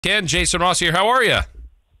Ken, Jason Ross here. How are you?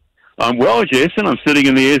 I'm well, Jason. I'm sitting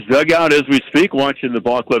in the A's dugout as we speak, watching the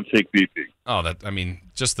ball club take BP. Oh, that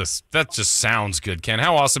just sounds good, Ken.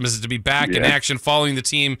 How awesome is it to be back in action, following the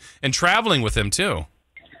team and traveling with them too?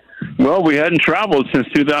 Well, we hadn't traveled since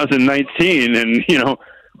 2019, and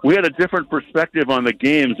we had a different perspective on the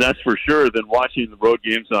games, that's for sure, than watching the road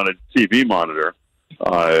games on a TV monitor.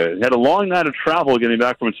 Had a long night of travel getting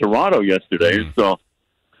back from Toronto yesterday. So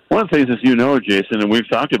one of the things, as you know, Jason, and we've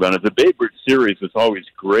talked about it, the Babe Ruth series is always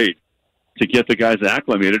great to get the guys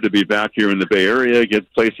acclimated to be back here in the Bay Area,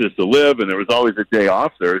 get places to live, and there was always a day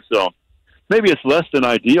off there. So maybe it's less than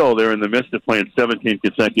ideal. They're in the midst of playing 17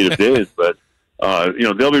 consecutive days, but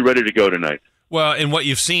they'll be ready to go tonight. Well, and what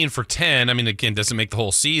you've seen for 10, again, doesn't make the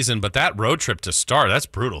whole season, but that road trip to start, that's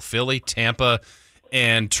brutal. Philly, Tampa,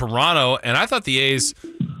 and Toronto. And I thought the A's,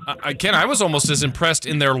 Ken, I was almost as impressed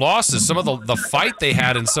in their losses. Some of the fight they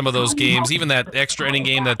had in some of those games, even that extra inning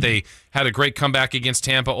game that they had a great comeback against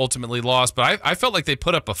Tampa, ultimately lost. But I felt like they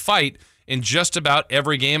put up a fight in just about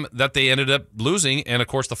every game that they ended up losing. And, of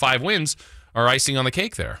course, the 5 wins are icing on the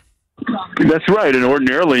cake there. That's right. And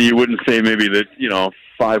ordinarily you wouldn't say maybe that,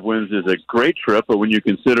 5 wins is a great trip, but when you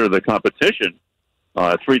consider the competition,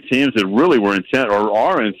 3 teams that really were intent or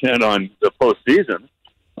are intent on the postseason,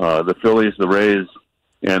 the Phillies, the Rays,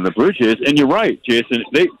 and the Blue Jays. And you're right, Jason.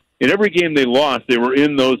 In every game they lost, they were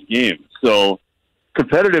in those games. So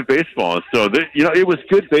competitive baseball. So it was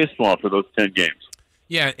good baseball for those 10 games.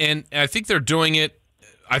 Yeah, and I think they're doing it.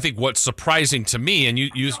 I think what's surprising to me, and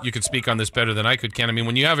you could speak on this better than I could, Ken.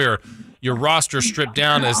 When you have your roster stripped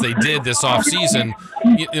down as they did this offseason,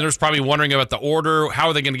 there's probably wondering about the order, how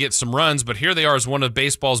are they going to get some runs, but here they are as one of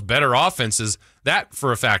baseball's better offenses. That,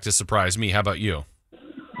 for a fact, has surprised me. How about you?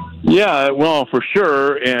 Yeah, well, for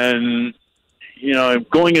sure. And,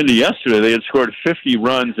 going into yesterday, they had scored 50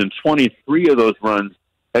 runs, and 23 of those runs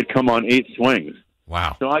had come on 8 swings.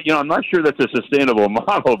 Wow. So, I'm not sure that's a sustainable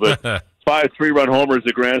model, but 5 3-run homers,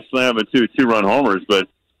 a grand slam, and 2 2-run homers. But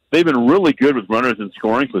they've been really good with runners in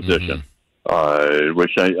scoring position,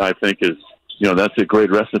 which I think is, that's a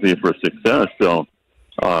great recipe for success. So,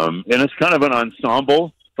 and it's kind of an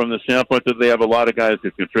ensemble from the standpoint that they have a lot of guys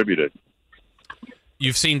who've contributed.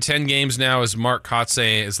 You've seen 10 games now as Mark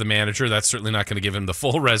Kotsay as the manager. That's certainly not going to give him the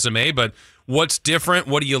full resume, but what's different?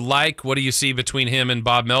 What do you like? What do you see between him and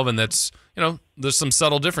Bob Melvin that's, there's some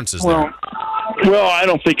subtle differences there? Well, I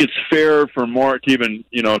don't think it's fair for Mark to even,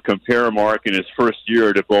 compare Mark in his first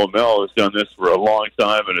year to Bo Mel, who's done this for a long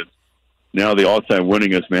time and is now the all-time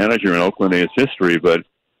winningest manager in Oakland A's history.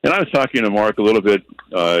 And I was talking to Mark a little bit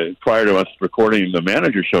prior to us recording the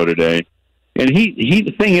manager show today, and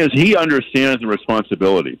the thing is, he understands the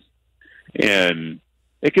responsibilities. And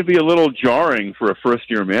it could be a little jarring for a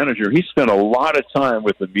first-year manager. He spent a lot of time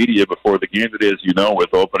with the media before the game that is,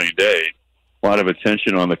 with opening day. A lot of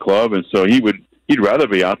attention on the club, and so he'd rather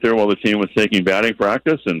be out there while the team was taking batting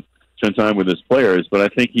practice and spend time with his players. But I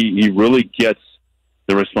think he really gets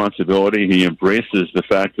the responsibility. He embraces the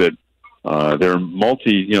fact that they're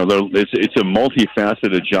it's a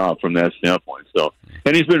multifaceted job from that standpoint. So,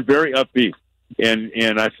 and he's been very upbeat.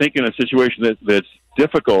 And I think in a situation that's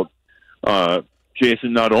difficult,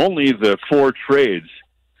 Jason, not only the 4 trades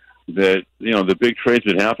that, the big trades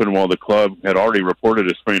that happened while the club had already reported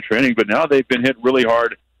a spring training, but now they've been hit really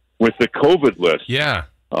hard with the COVID list. Yeah.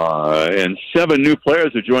 And 7 new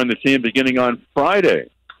players have joined the team beginning on Friday.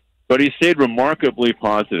 But he stayed remarkably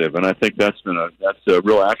positive, and I think that's a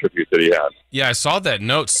real attribute that he has. Yeah, I saw that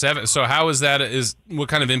note, 7. So how is that? What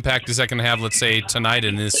kind of impact is that going to have, let's say, tonight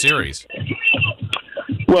in this series?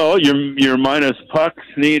 Well, you're minus Puck,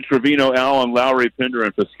 Snead, Trevino, Allen, Lowry, Pinder,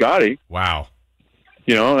 and Piscotty. Wow.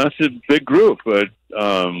 That's a big group, but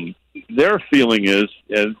their feeling is,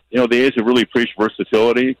 the A's have really preached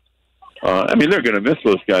versatility. They're going to miss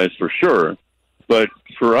those guys for sure. But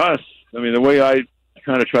for us, the way I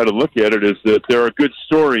kind of try to look at it is that there are good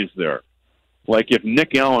stories there. Like if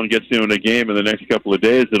Nick Allen gets into a game in the next couple of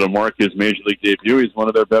days, it'll mark his major league debut. He's one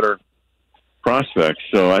of their better prospects.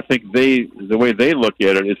 So I think the way they look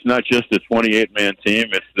at it, it's not just a 28-man team.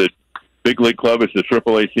 It's the big league club. It's the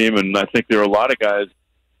AAA team, and I think there are a lot of guys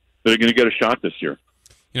that are going to get a shot this year.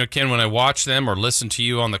 Ken, when I watch them or listen to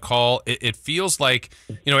you on the call, it feels like,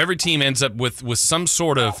 every team ends up with some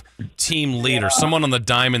sort of team leader, someone on the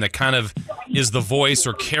diamond that kind of is the voice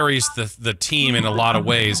or carries the team in a lot of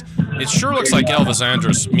ways. It sure looks like Elvis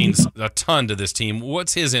Andrus means a ton to this team.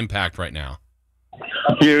 What's his impact right now?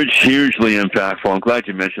 Hugely impactful. I'm glad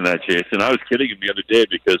you mentioned that, Jason. I was kidding him the other day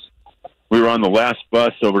because we were on the last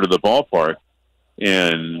bus over to the ballpark,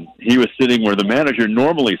 and he was sitting where the manager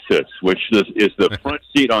normally sits, which is the front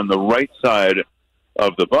seat on the right side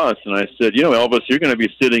of the bus, and I said, Elvis, you're going to be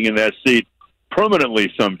sitting in that seat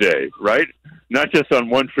permanently someday, right? Not just on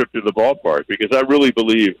one trip to the ballpark, because I really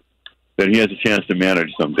believe that he has a chance to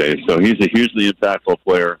manage someday. So he's a hugely impactful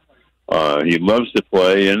player. He loves to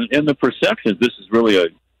play, and the perceptions, this is really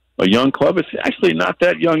a young club. It's actually not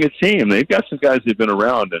that young a team. They've got some guys who've been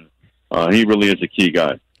around, and he really is a key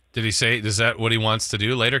guy. Did he say, is that what he wants to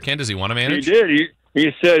do later, Ken? Does he want to manage? He did.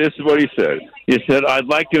 He said, this is what he said. He said, I'd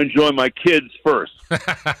like to enjoy my kids first.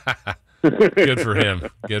 Good for him.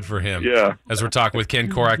 Good for him. Yeah. As we're talking with Ken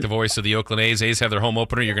Korach, the voice of the Oakland A's. A's have their home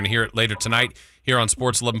opener. You're going to hear it later tonight here on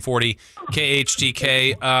Sports 1140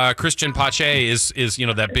 KHTK. Christian Pache is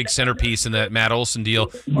that big centerpiece in that Matt Olson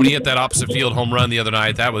deal. When he hit that opposite field home run the other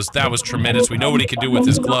night, that was tremendous. We know what he can do with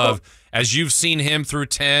his glove. As you've seen him through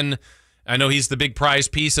 10, I know he's the big prize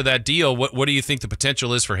piece of that deal. What do you think the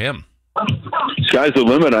potential is for him? Sky's the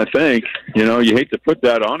limit, I think. You hate to put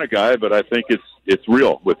that on a guy, but I think it's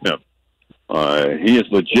real with him. He is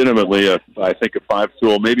legitimately, I think, a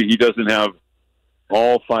 5-tool. Maybe he doesn't have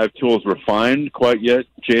all 5 tools refined quite yet,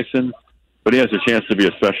 Jason, but he has a chance to be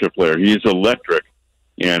a special player. He's electric,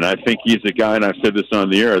 and I think he's a guy, and I've said this on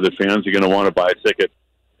the air, the fans are going to want to buy a ticket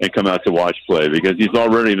and come out to watch play because he's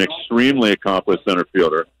already an extremely accomplished center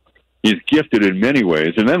fielder. He's gifted in many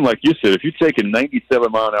ways. And then, like you said, if you take a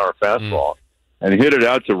 97-mile-an-hour fastball and hit it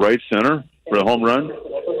out to right center for a home run,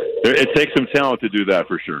 it takes some talent to do that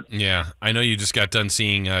for sure. Yeah, I know you just got done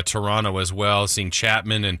seeing Toronto as well, seeing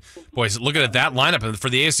Chapman, and boys, looking at that lineup and for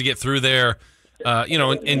the A's to get through there,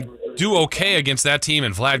 and do okay against that team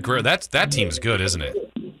and Vlad Guerrero. That team's good, isn't it?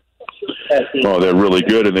 Oh, they're really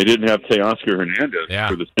good, and they didn't have Teoscar Hernandez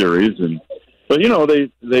for the series, but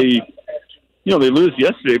they lose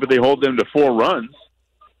yesterday, but they hold them to 4 runs.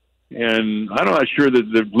 And I'm not sure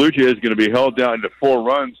that the Blue Jays is going to be held down to 4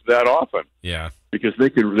 runs that often. Yeah, because they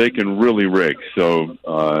can really rig. So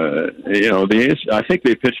the A's, I think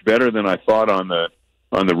they pitched better than I thought on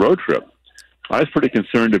the road trip. I was pretty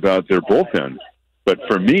concerned about their bullpen, but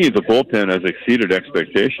for me, the bullpen has exceeded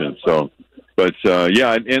expectations. So,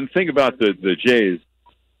 and think about the Jays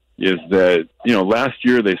is that last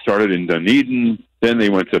year they started in Dunedin, then they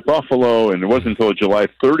went to Buffalo, and it wasn't until July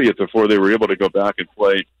 30th before they were able to go back and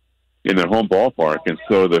play in their home ballpark. And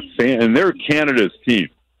so and they're Canada's team.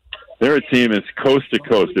 They're a team that's coast to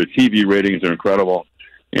coast. Their TV ratings are incredible,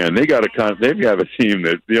 and they have a team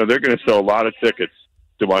that they're going to sell a lot of tickets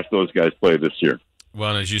to watch those guys play this year.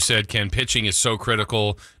 Well, as you said, Ken, pitching is so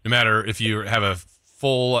critical. No matter if you have a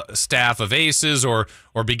full staff of aces or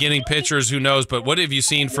beginning pitchers, who knows? But what have you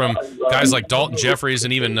seen from guys like Dalton Jeffries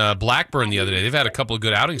and even Blackburn the other day? They've had a couple of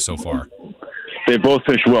good outings so far. They both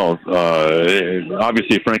pitch well.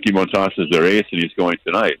 Obviously, Frankie Montas is their ace, and he's going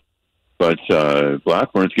tonight. But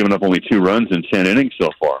Blackburn's given up only 2 runs in 10 innings so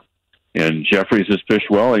far. And Jeffries has pitched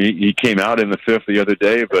well. He came out in the 5th the other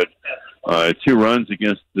day, but 2 runs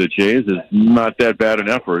against the Jays is not that bad an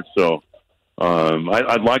effort. So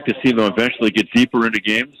I'd like to see them eventually get deeper into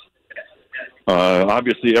games.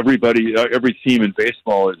 Obviously, every team in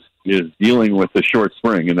baseball is dealing with the short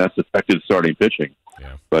spring, and that's affected starting pitching.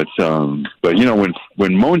 Yeah. But when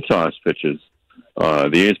Montas pitches,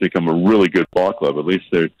 the A's become a really good ball club. At least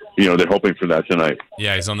they're hoping for that tonight.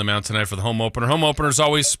 Yeah, he's on the mound tonight for the home opener. Home opener is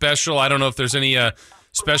always special. I don't know if there's any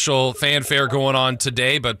special fanfare going on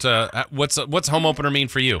today, but what's home opener mean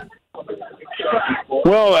for you?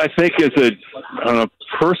 Well, I think on a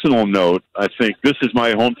personal note, I think this is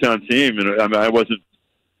my hometown team, and I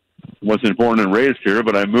wasn't born and raised here,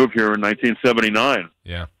 but I moved here in 1979.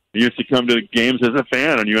 Yeah. I used to come to games as a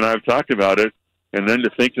fan, and you and I have talked about it. And then to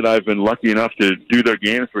think that I've been lucky enough to do their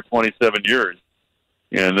games for 27 years,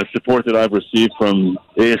 and the support that I've received from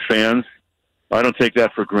A's fans, I don't take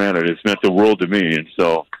that for granted. It's meant the world to me, and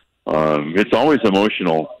so it's always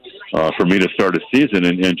emotional for me to start a season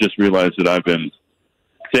and just realize that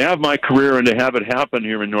to have my career and to have it happen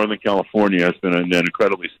here in Northern California has been an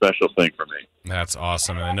incredibly special thing for me. That's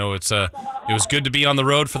awesome. And I know it was good to be on the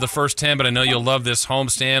road for the first 10, but I know you'll love this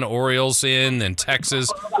homestand, Orioles in and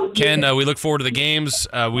Texas. Ken, we look forward to the games.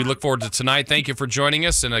 We look forward to tonight. Thank you for joining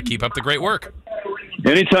us, and keep up the great work.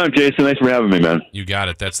 Anytime, Jason. Thanks for having me, man. You got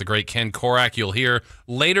it. That's the great Ken Korach. You'll hear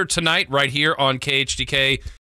later tonight right here on KHTK.